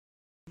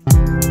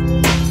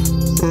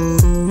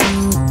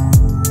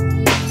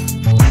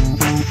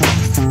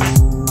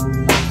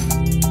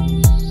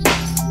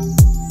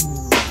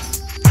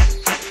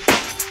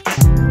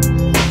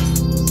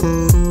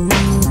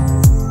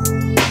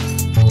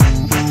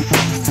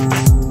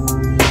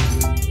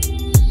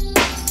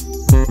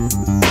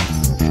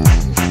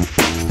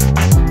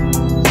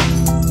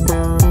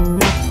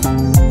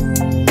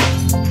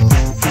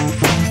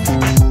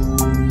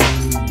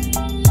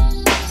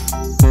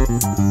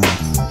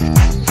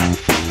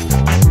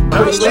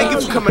Thank you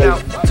for coming out.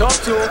 Talk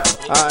to him.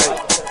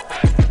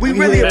 Alright. We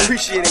really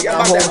appreciate it. Y'all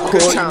about to have a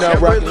good time. Now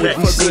rocking with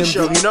DCMB.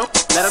 show, you know?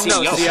 Let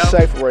them know.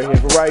 Cypher right here,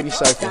 Variety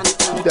Cypher.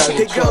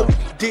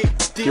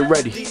 Get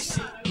ready.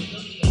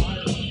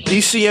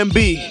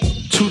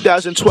 DCMB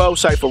 2012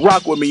 Cypher.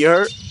 Rock with me, you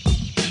heard?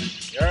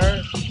 You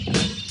heard?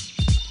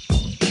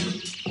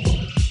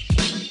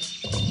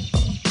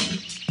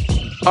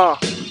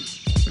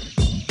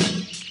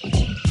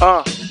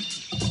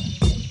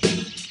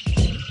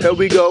 Here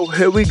we go,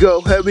 here we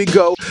go, here we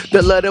go.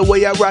 The letter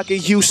way I rock it,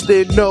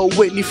 Houston, no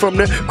Whitney. From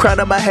the crown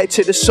of my head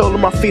to the sole of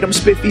my feet, I'm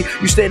spiffy.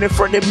 You stand in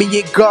front of me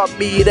and guard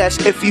me, that's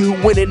iffy. Who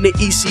win in the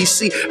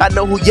ECC? I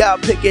know who y'all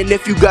picking.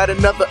 If you got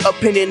another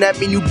opinion, that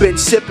mean you been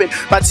sipping.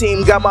 My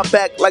team got my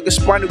back like a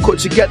spinal cord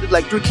together,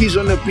 like 3 keys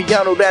on the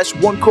piano, that's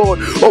 1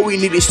 chord. All we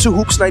need is 2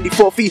 hoops,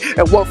 94 feet,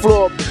 and 1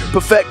 floor.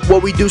 Perfect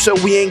what we do, so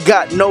we ain't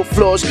got no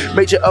flaws.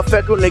 Major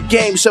effect on the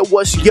game, so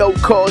what's your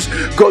cause?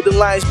 Golden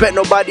Lions bet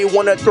nobody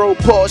wanna throw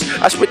pause.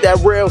 I spit that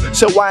real,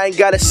 so I ain't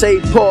gotta say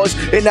pause.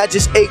 And I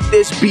just ate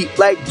this beat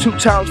like 2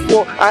 times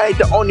 4. I ain't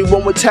the only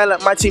one with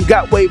talent, my team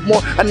got way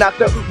more. I knocked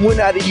the one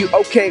out of you,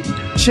 okay,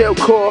 chill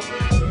core.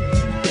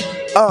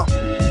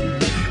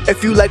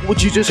 If you like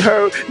what you just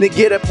heard, then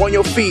get up on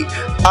your feet.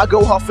 I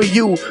go hard for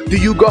you, do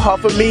you go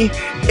hard for me?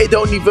 It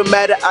don't even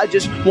matter, I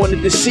just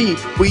wanted to see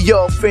we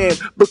all fam,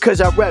 because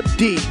I rap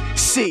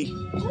DC.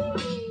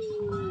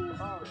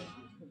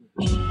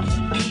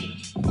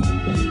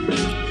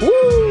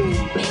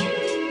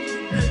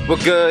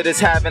 What good is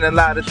having a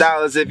lot of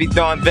dollars if you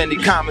don't invent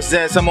any common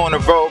sense? I'm on the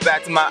road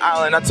back to my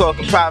island, I'm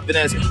talking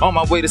Providence. On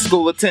my way to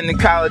school, attending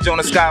college on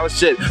a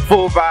scholarship.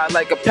 Full ride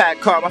like a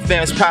packed car, my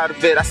family's proud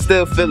of it. I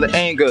still feel the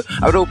anger.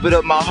 I would open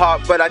up my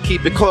heart, but I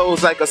keep it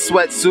closed like a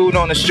sweatsuit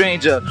on a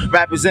stranger.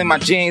 Rappers in my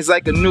jeans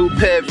like a new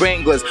pair of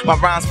Wranglers. My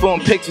rhymes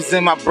form pictures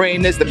in my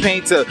brain is the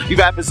painter. You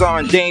rappers are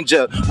in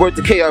danger. Word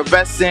to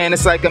KRS in,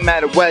 it's like I'm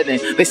at a wedding.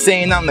 They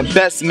saying I'm the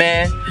best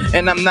man,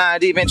 and I'm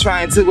not even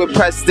trying to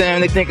impress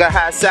them. They think I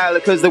had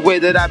salad cause the way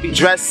that I be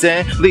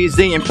dressing leaves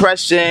the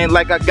impression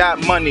like I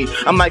got money.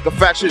 I'm like a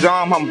fractured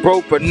arm, I'm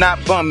broke but not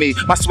bummy.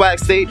 My swag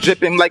stay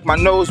dripping like my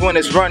nose when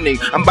it's running.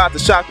 I'm about to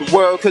shock the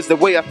world cause the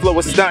way I flow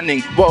is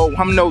stunning. Whoa,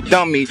 I'm no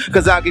dummy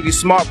cause I'll give you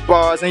smart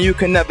bars and you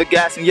can never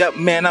gas me up,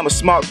 man, I'm a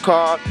smart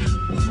car.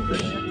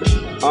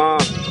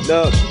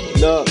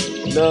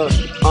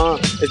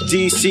 It's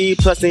DC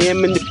plus the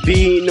M and the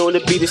B. Known to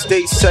be the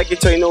state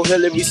secretary, no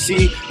Hillary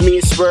C. Me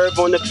and Swerve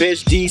on the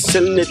bench, D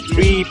selling the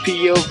 3.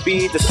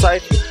 POV, the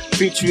Cypher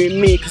featuring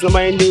me, cause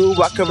nobody knew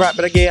I could rap,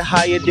 but I get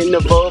higher than the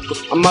vocal.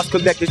 I must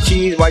collect the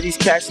cheese while these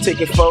cats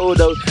taking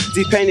photos.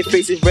 These painted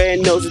faces,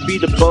 red noses be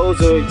the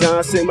bozo.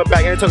 Johnson, my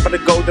back, and I talk about the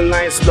Golden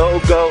Lions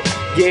logo.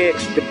 Yeah,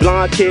 the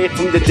blonde kid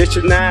from the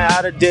District 9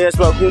 out of there.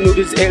 Well, who knew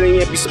this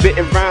alien be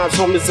spitting rhymes?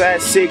 Homeless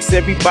at 6.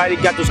 Everybody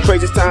got those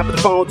crazy time. Put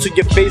the phone to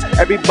your face.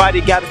 Everybody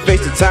got to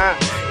face the time.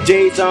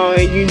 J's on,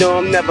 and you know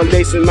I'm never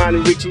lacing mine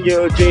and reaching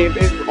your dream.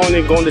 It's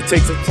only going to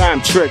take some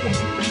time. Trigger.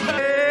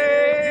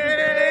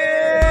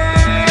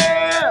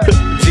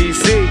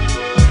 GC.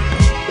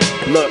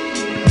 Look,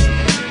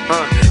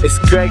 it's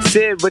Greg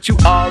Sid, but you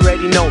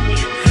already know me.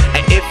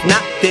 And if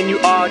not, then you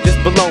are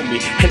just below me.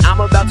 And I'm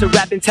about to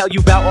rap and tell you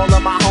about all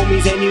of my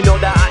homies. And you know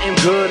that I am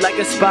good like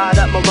a spot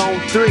up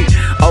Malone 3.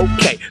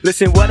 Okay,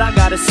 listen what I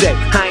gotta say.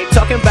 I ain't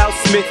talking about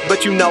Smith,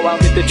 but you know I'll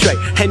hit the tray.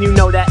 And you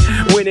know that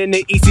winning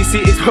the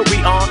ECC is what we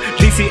on.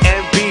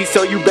 DCMB,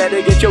 so you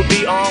better get your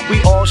D on.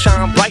 We all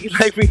shine bright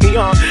like we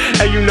neon.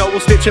 And you know we'll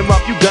stitch him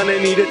up, you gonna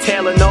need a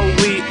tailor, no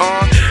lead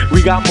on.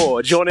 We got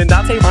more, Jordan,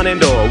 Dante,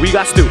 Unendor. We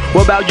got Stu,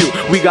 what about you?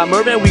 We got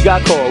Mervin, we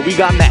got Cole, we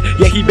got Matt,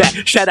 yeah he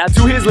back. Shout out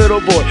to his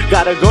little boy.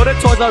 Gotta go to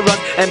Toys R Us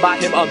and buy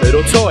him a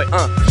little toy.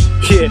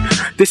 Yeah,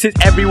 this is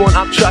everyone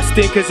I'm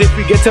trusting, cause if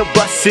we get to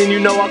bustin',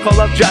 you know I'll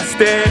call up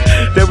Justin.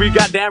 Then we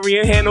got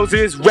Darian handles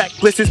is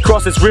reckless, his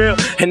cross is real,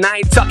 and I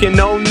ain't talking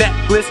no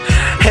necklace.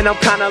 And I'm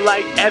kinda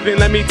like Evan,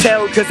 let me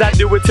tell, cause I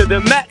do it to the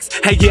max,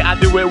 and yeah, I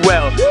do it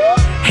well.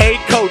 Hey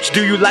coach,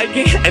 do you like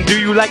it? And do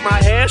you like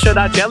my hair? Should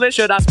I gel it?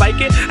 Should I spike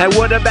it? And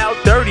what about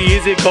 30?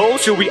 Is it cold?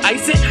 Should we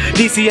ice it?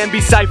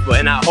 DCMB Cypher,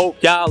 and I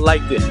hope y'all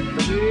liked it.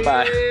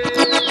 Bye.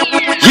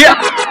 Yeah!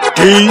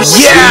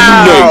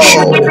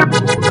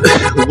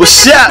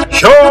 What's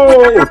up?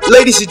 Yo!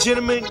 Ladies and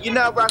gentlemen, you're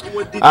now rocking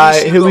with the DC.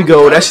 Alright, here we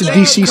go. That's the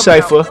DC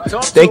Cypher.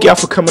 Thank y'all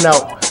for coming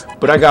out.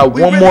 But I got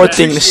one more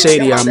thing to say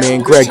to y'all,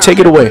 man. Greg, take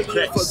it away.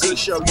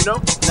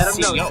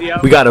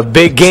 We got a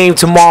big game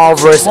tomorrow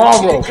versus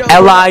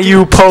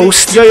LIU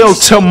Post. Yo,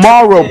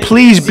 tomorrow,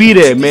 please be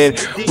there, man.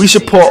 We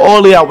support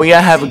all of y'all when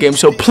y'all have a game,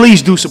 so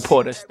please do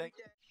support us.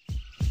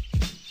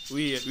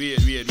 Wait.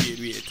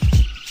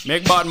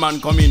 Make bad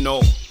man come in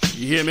now.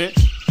 You hear me?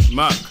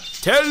 Mark,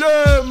 tell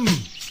them.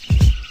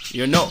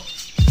 You know.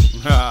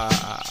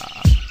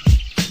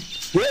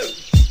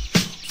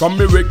 From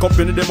me wake up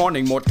in the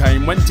morning, more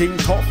time when ting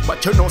tough.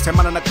 But you know, say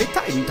man, and a quick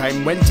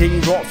time when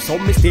ting rough. So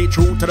me stay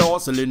true to the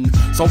hustling.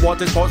 So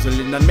what is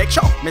puzzling and make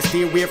sure me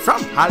stay away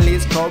from all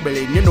this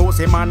troubling. You know,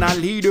 say man a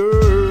leader.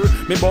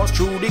 Me boss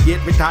through the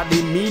gate with a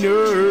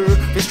demeanor.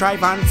 Me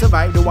strive and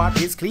survive, the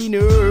water is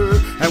cleaner.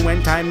 And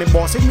when time me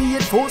boss in me,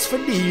 it force for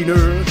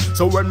dinner.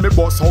 So when me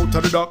boss out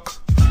to the dock,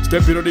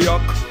 step into the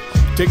yuck.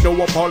 Take no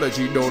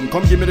apology, don't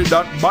come give me the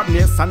that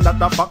badness and that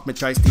the fuck me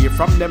try stay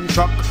from them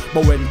truck.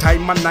 But when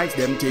time and nights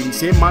them things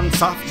say man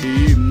soft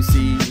them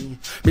see.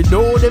 Me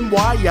know them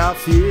why ya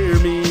fear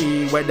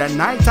me. Whether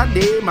night or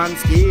day man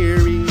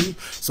scary.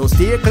 So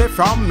stay clear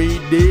from me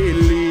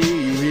daily,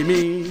 you hear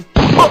me?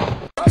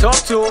 Talk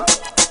to him.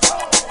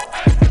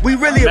 We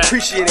really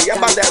appreciate it. Y'all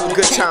about to have a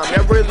good time.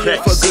 Y'all really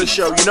here for a good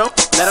show, you know?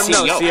 Let them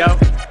know, C.O.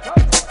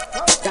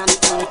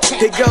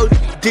 Here go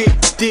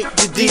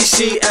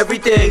DC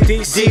everything.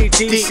 DC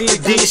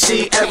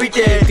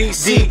everything.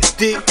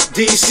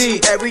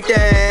 DC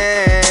everything.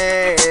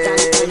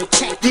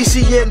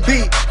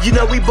 DCMB, you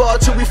know we ball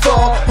till we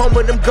fall. Home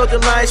with them golden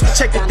lions,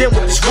 protected them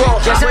with this raw.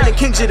 I'm running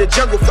kings of the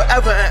jungle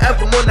forever and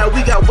evermore. Now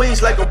we got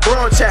wings like a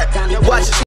bronze tap. Watch it.